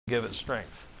give it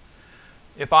strength.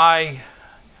 If I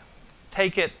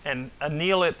take it and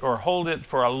anneal it or hold it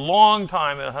for a long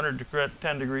time at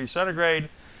 110 degrees centigrade,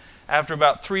 after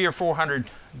about 300 or 400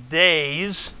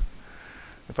 days,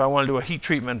 if I want to do a heat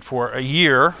treatment for a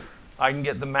year, I can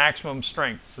get the maximum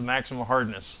strength, the maximum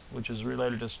hardness, which is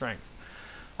related to strength.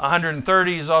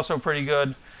 130 is also pretty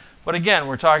good, but again,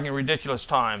 we're talking ridiculous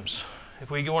times.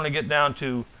 If we want to get down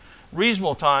to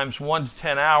reasonable times, 1 to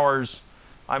 10 hours,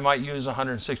 I might use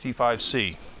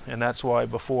 165C, and that's why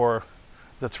before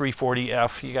the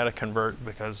 340F you got to convert,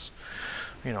 because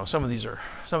you know some of these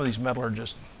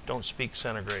metallurgists don't speak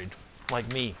centigrade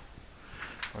like me.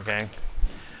 Okay.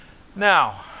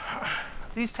 Now,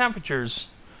 these temperatures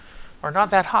are not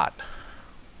that hot.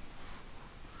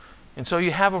 And so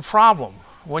you have a problem.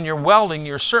 When you're welding,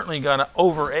 you're certainly going to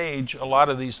overage a lot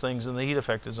of these things in the heat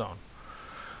effective zone.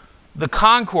 The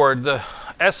Concorde, the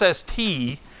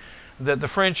SST that the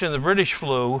French and the British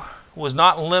flew, was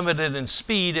not limited in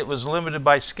speed, it was limited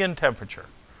by skin temperature.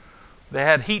 They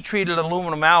had heat-treated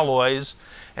aluminum alloys,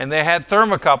 and they had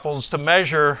thermocouples to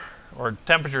measure, or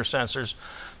temperature sensors,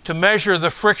 to measure the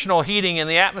frictional heating in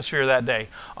the atmosphere that day.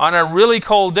 On a really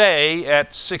cold day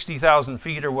at 60,000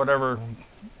 feet or whatever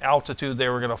altitude they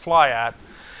were going to fly at,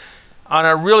 on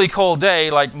a really cold day,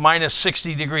 like minus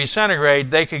 60 degrees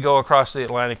centigrade, they could go across the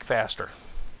Atlantic faster.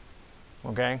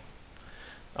 Okay?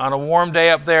 On a warm day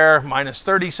up there, minus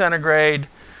 30 centigrade,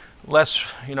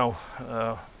 less,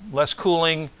 less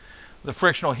cooling, the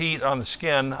frictional heat on the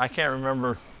skin, I can't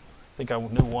remember, I think I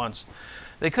knew once,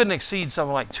 they couldn't exceed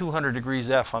something like 200 degrees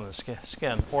F on the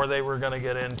skin, or they were going to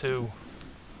get into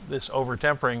this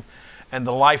over-tempering, and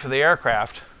the life of the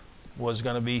aircraft was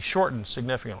going to be shortened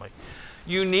significantly.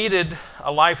 You needed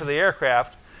a life of the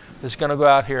aircraft that's going to go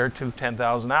out here to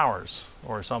 10,000 hours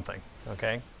or something,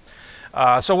 okay?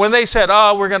 So when they said,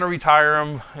 oh, we're going to retire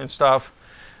them and stuff,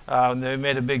 they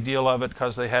made a big deal of it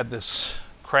because they had this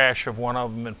crash of one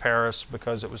of them in Paris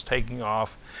because it was taking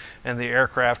off, and the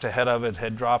aircraft ahead of it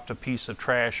had dropped a piece of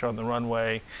trash on the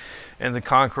runway, and the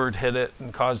Concorde hit it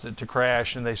and caused it to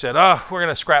crash, and they said, oh, we're going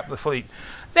to scrap the fleet.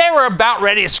 They were about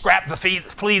ready to scrap the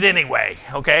fleet anyway,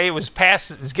 okay? It was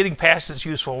getting past its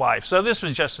useful life, so this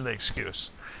was just an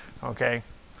excuse, okay?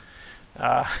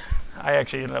 I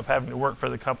actually ended up having to work for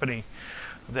the company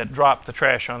that dropped the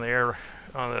trash on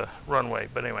the runway,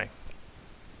 but anyway.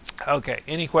 Okay,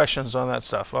 any questions on that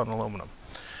stuff, on aluminum?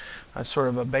 That's sort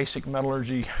of a basic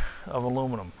metallurgy of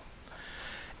aluminum.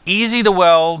 Easy to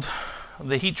weld,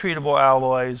 the heat treatable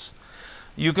alloys.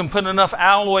 You can put enough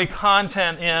alloy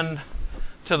content in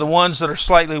to the ones that are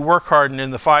slightly work hardened in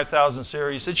the 5000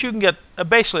 series that you can get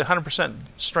basically 100%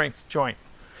 strength joint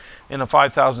in a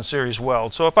 5000 series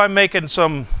weld. So if I'm making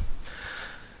some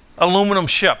aluminum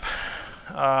ship,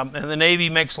 and the Navy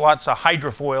makes lots of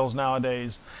hydrofoils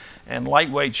nowadays, and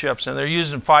lightweight ships, and they're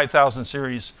using 5000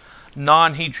 series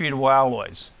non-heat treatable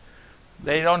alloys.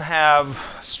 They don't have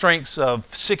strengths of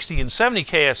 60 and 70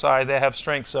 KSI, they have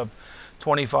strengths of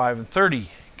 25 and 30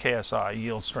 KSI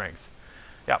yield strength.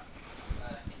 Yep.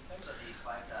 In terms of these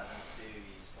 5000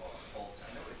 series for bolts,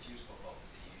 I know it's used for both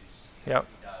to use Yep.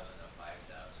 3000 or 5000.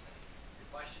 The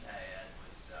question I had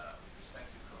was with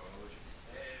respect to corrosion, is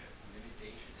there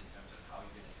limitation in terms of how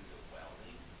you're going to do the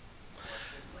welding for a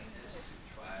ship like this to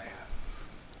try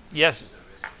Yes. the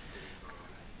risk of getting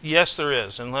corrosion? Yes, there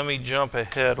is, and let me jump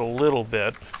ahead a little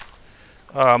bit.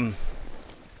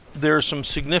 There are some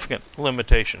significant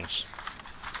limitations.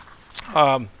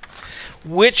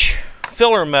 Which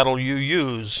filler metal you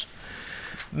use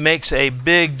makes a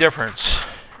big difference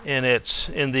in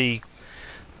the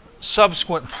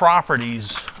subsequent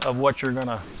properties of what you're going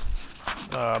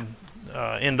to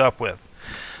end up with.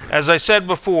 As I said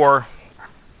before,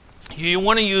 you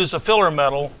want to use a filler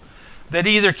metal that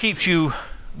either keeps you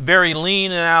very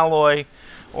lean in alloy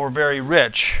or very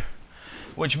rich,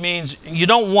 which means you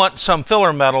don't want some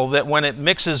filler metal that when it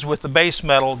mixes with the base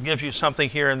metal gives you something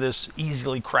here in this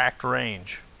easily cracked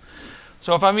range.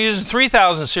 So if I'm using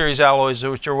 3000 series alloys,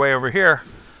 which are way over here,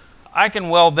 I can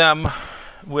weld them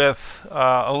with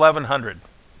 1100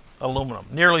 aluminum,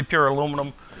 nearly pure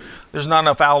aluminum. There's not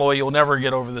enough alloy, you'll never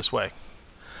get over this way.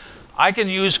 I can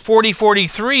use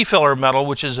 4043 filler metal,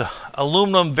 which is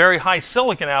aluminum, very high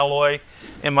silicon alloy,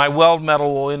 and my weld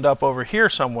metal will end up over here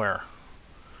somewhere.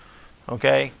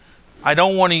 Okay? I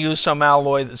don't want to use some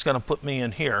alloy that's going to put me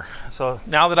in here. So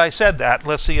now that I said that,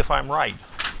 let's see if I'm right.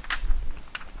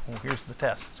 Well, here's the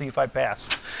test. See if I pass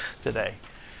today.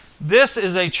 This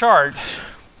is a chart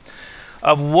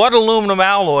of what aluminum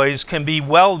alloys can be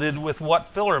welded with what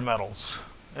filler metals.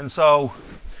 And so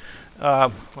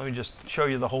let me just show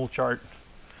you the whole chart.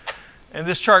 And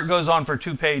this chart goes on for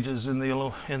 2 pages in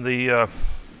the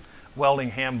welding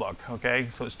handbook, okay?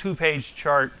 So it's 2-page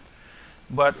chart.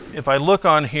 But if I look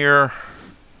on here,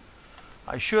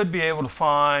 I should be able to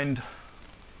find,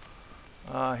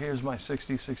 here's my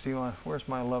 60, 61, where's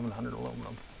my 1100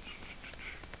 aluminum?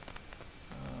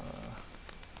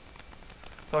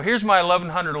 So here's my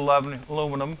 1100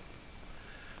 aluminum,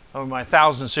 or my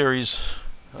 1000 series,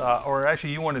 or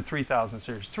actually you wanted 3000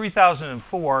 series.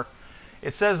 3004,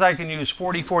 it says I can use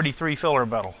 4043 filler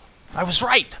metal. I was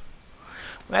right.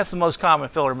 That's the most common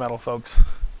filler metal, folks.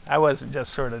 I wasn't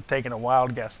just sort of taking a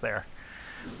wild guess there.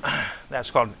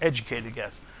 That's called an educated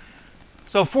guess.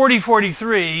 So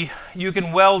 4043, you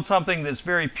can weld something that's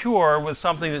very pure with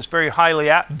something that's very highly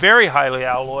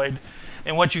alloyed,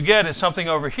 and what you get is something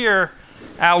over here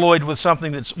alloyed with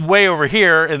something that's way over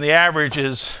here, and the average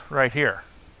is right here.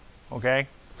 Okay.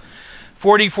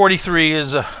 4043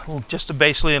 is just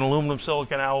basically an aluminum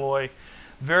silicon alloy,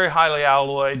 very highly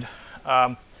alloyed,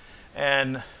 but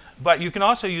you can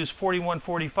also use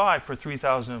 4145 for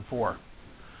 3004.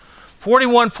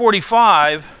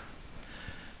 4145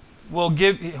 will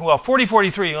give, well,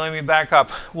 4043, let me back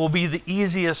up, will be the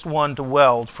easiest one to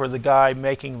weld for the guy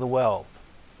making the weld.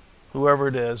 Whoever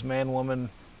it is, man, woman,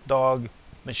 dog,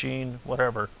 machine,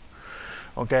 whatever.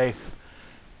 Okay.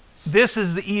 This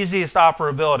is the easiest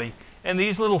operability. And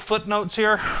these little footnotes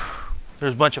here,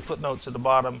 there's a bunch of footnotes at the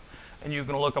bottom, and you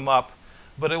can look them up,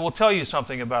 but it will tell you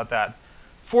something about that.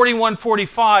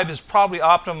 4145 is probably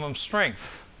optimum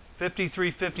strength.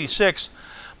 5356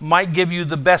 might give you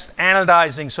the best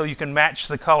anodizing so you can match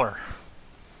the color,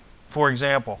 for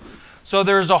example. So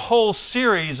there's a whole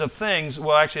series of things.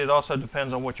 Well, actually, it also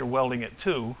depends on what you're welding it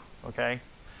to, okay?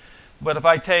 But if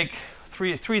I take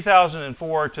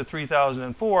 3004 to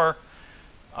 3004,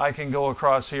 I can go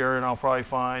across here and I'll probably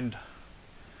find,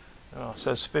 it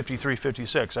says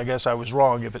 5356. I guess I was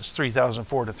wrong if it's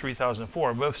 3004 to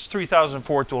 3004. But if it's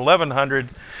 3004 to 1100,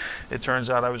 it turns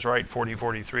out I was right.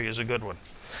 4043 is a good one.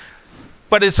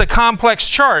 But it's a complex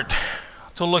chart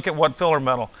to look at what filler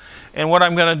metal. And what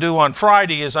I'm going to do on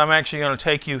Friday is I'm actually going to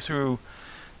take you through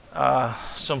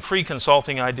some free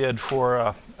consulting I did for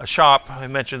a shop, I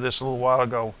mentioned this a little while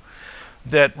ago,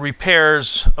 that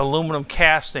repairs aluminum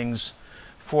castings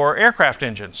for aircraft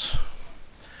engines.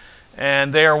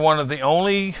 And they are one of the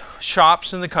only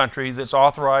shops in the country that's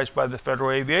authorized by the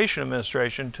Federal Aviation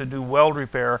Administration to do weld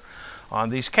repair on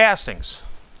these castings.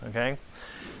 Okay,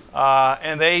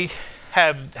 and they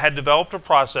had developed a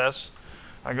process.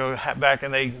 I go back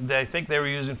and they think they were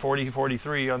using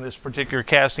 4043 on this particular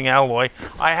casting alloy.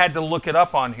 I had to look it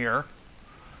up on here,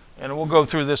 and we'll go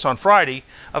through this on Friday,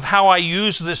 of how I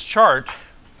use this chart.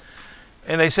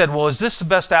 And they said, well, is this the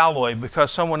best alloy?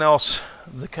 Because someone else,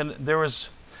 there was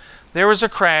a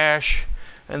crash,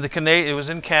 and it was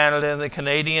in Canada, and the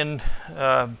Canadian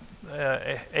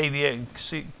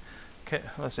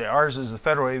let's say ours is the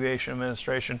Federal Aviation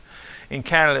Administration. In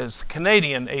Canada, it's the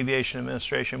Canadian Aviation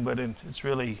Administration, but it's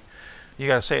really, you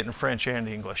got to say it in French and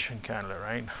English in Canada,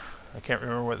 right? I can't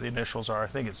remember what the initials are. I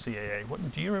think it's CAA.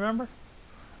 What, do you remember?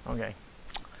 Okay.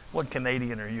 What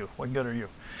Canadian are you? What good are you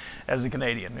as a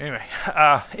Canadian?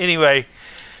 Anyway,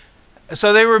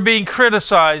 so they were being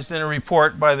criticized in a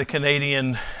report by the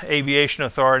Canadian aviation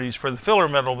authorities for the filler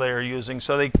metal they are using.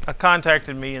 So they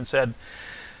contacted me and said,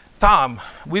 Tom,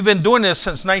 we've been doing this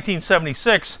since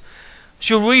 1976.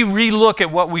 Should we relook at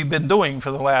what we've been doing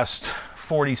for the last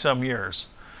 40-some years?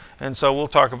 And so we'll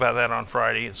talk about that on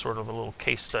Friday. It's sort of a little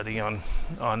case study on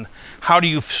how do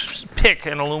you pick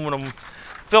an aluminum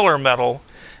filler metal.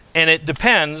 And it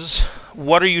depends,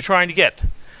 what are you trying to get?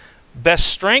 Best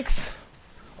strength,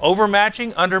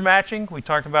 overmatching, undermatching. We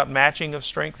talked about matching of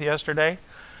strength yesterday.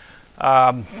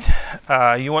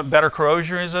 You want better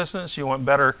corrosion resistance. You want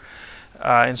better,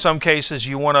 in some cases,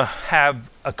 you want to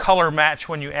have a color match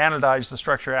when you anodize the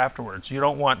structure afterwards. You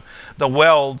don't want the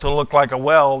weld to look like a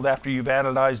weld after you've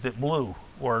anodized it blue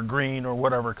or green or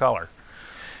whatever color.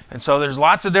 And so there's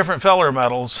lots of different filler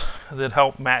metals that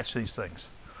help match these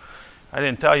things. I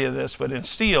didn't tell you this, but in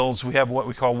steels, we have what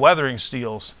we call weathering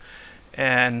steels.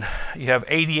 And you have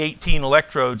 8018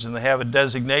 electrodes, and they have a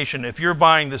designation. If you're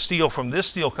buying the steel from this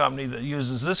steel company that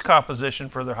uses this composition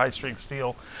for their high-strength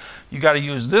steel, you got to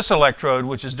use this electrode,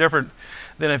 which is different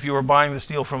than if you were buying the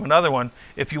steel from another one,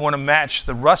 if you want to match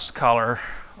the rust color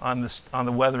on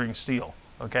the weathering steel.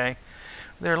 Okay?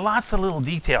 There are lots of little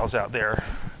details out there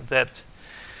that,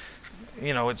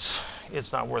 you know,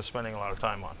 it's not worth spending a lot of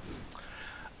time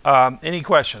on. Any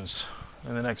questions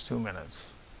in the next 2 minutes?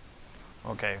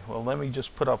 Okay, well, let me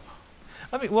just put up,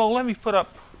 let me put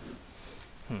up,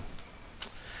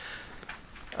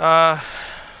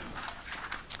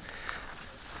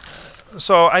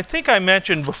 So I think I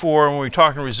mentioned before when we were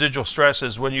talking residual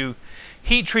stresses, when you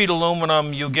heat treat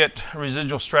aluminum, you get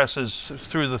residual stresses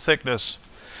through the thickness.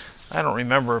 I don't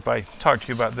remember if I talked to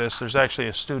you about this. There's actually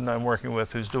a student I'm working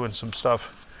with who's doing some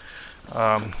stuff,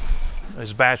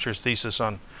 his bachelor's thesis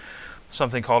on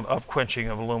something called upquenching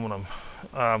of aluminum.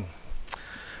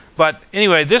 But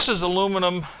anyway, this is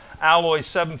aluminum alloy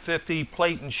 750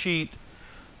 plate and sheet,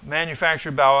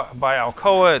 manufactured by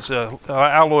Alcoa. It's an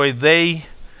alloy they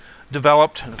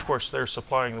developed, and of course they're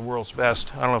supplying the world's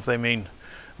best. I don't know if they mean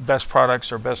best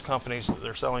products or best companies that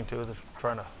they're selling to. They're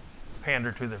trying to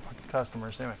pander to their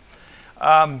customers anyway.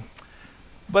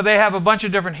 But they have a bunch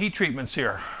of different heat treatments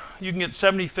here. You can get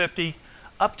 70-50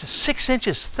 up to 6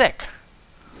 inches thick.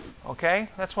 Okay,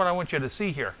 that's what I want you to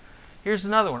see here. Here's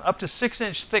another one, up to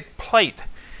 6-inch thick plate.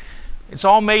 It's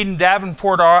all made in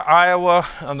Davenport, Iowa,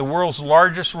 on the world's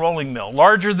largest rolling mill,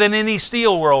 larger than any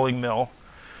steel rolling mill,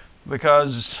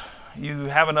 because you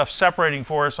have enough separating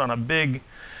force on a big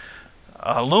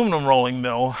aluminum rolling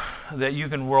mill that you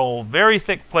can roll very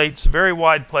thick plates, very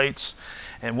wide plates.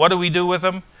 And what do we do with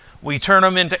them? We turn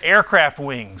them into aircraft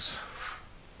wings.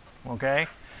 Okay?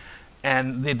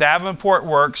 And the Davenport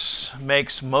Works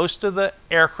makes most of the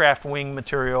aircraft wing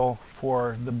material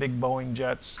for the big Boeing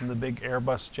jets and the big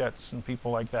Airbus jets and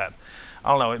people like that. I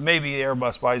don't know, it may be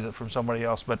Airbus buys it from somebody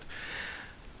else, but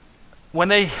when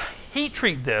they heat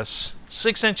treat this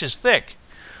 6 inches thick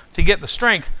to get the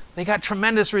strength, they got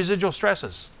tremendous residual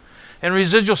stresses. And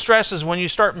residual stresses, when you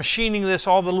start machining this,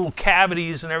 all the little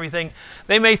cavities and everything,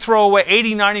 they may throw away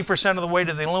 80–90% of the weight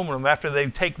of the aluminum after they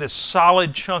take this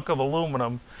solid chunk of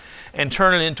aluminum and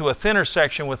turn it into a thinner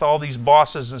section with all these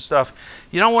bosses and stuff.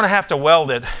 You don't want to have to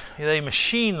weld it. They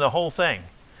machine the whole thing.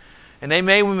 And they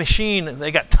may machine,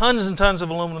 they got tons and tons of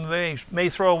aluminum. They may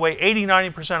throw away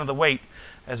 80–90% of the weight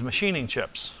as machining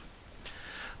chips.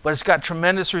 But it's got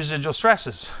tremendous residual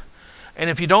stresses. And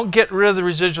if you don't get rid of the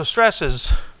residual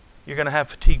stresses, you're going to have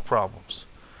fatigue problems.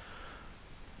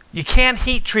 You can't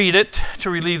heat treat it to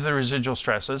relieve the residual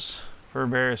stresses for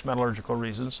various metallurgical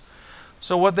reasons.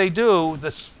 So what they do,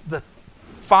 the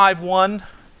 5-1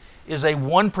 is a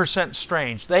 1%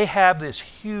 strain. They have this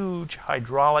huge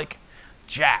hydraulic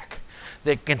jack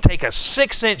that can take a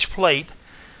 6-inch plate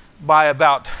by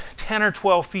about 10 or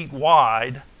 12 feet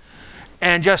wide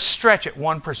and just stretch it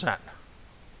 1%.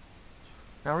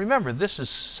 Now remember, this is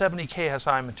 70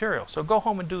 KSI material, so go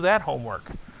home and do that homework.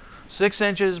 6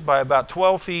 inches by about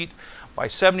 12 feet by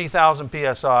 70,000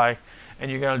 PSI,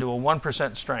 and you're going to do a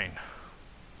 1% strain.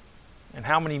 And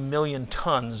how many million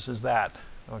tons is that?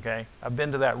 Okay, I've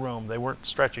been to that room. They weren't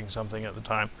stretching something at the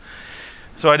time,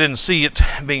 so I didn't see it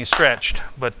being stretched,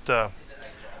 but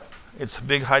it's a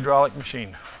big hydraulic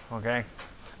machine. Okay,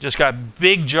 just got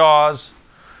big jaws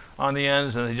on the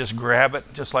ends, and they just grab it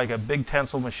just like a big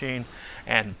tensile machine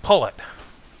and pull it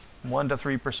 1 to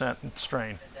 3% strain.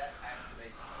 And that activates the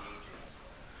aging as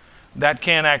well? That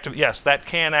can activate, yes, that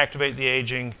can activate the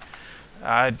aging.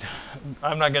 I'm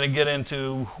not going to get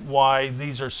into why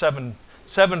these are 7.451,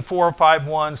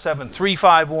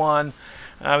 7.351.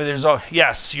 I mean, there's a,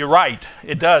 yes, you're right,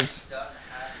 it does.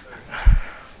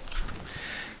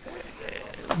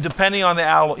 Depending on the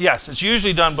alloy, yes, it's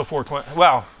usually done before,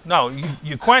 well, no,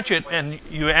 you quench it and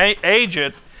you age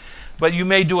it, but you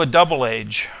may do a double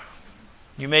age.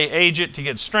 You may age it to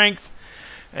get strength,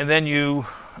 and then you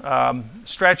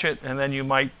stretch it, and then you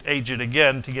might age it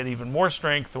again to get even more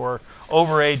strength, or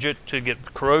over-age it to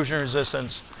get corrosion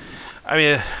resistance. I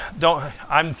mean,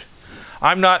 I'm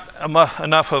not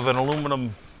enough of an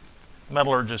aluminum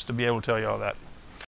metallurgist to be able to tell you all that.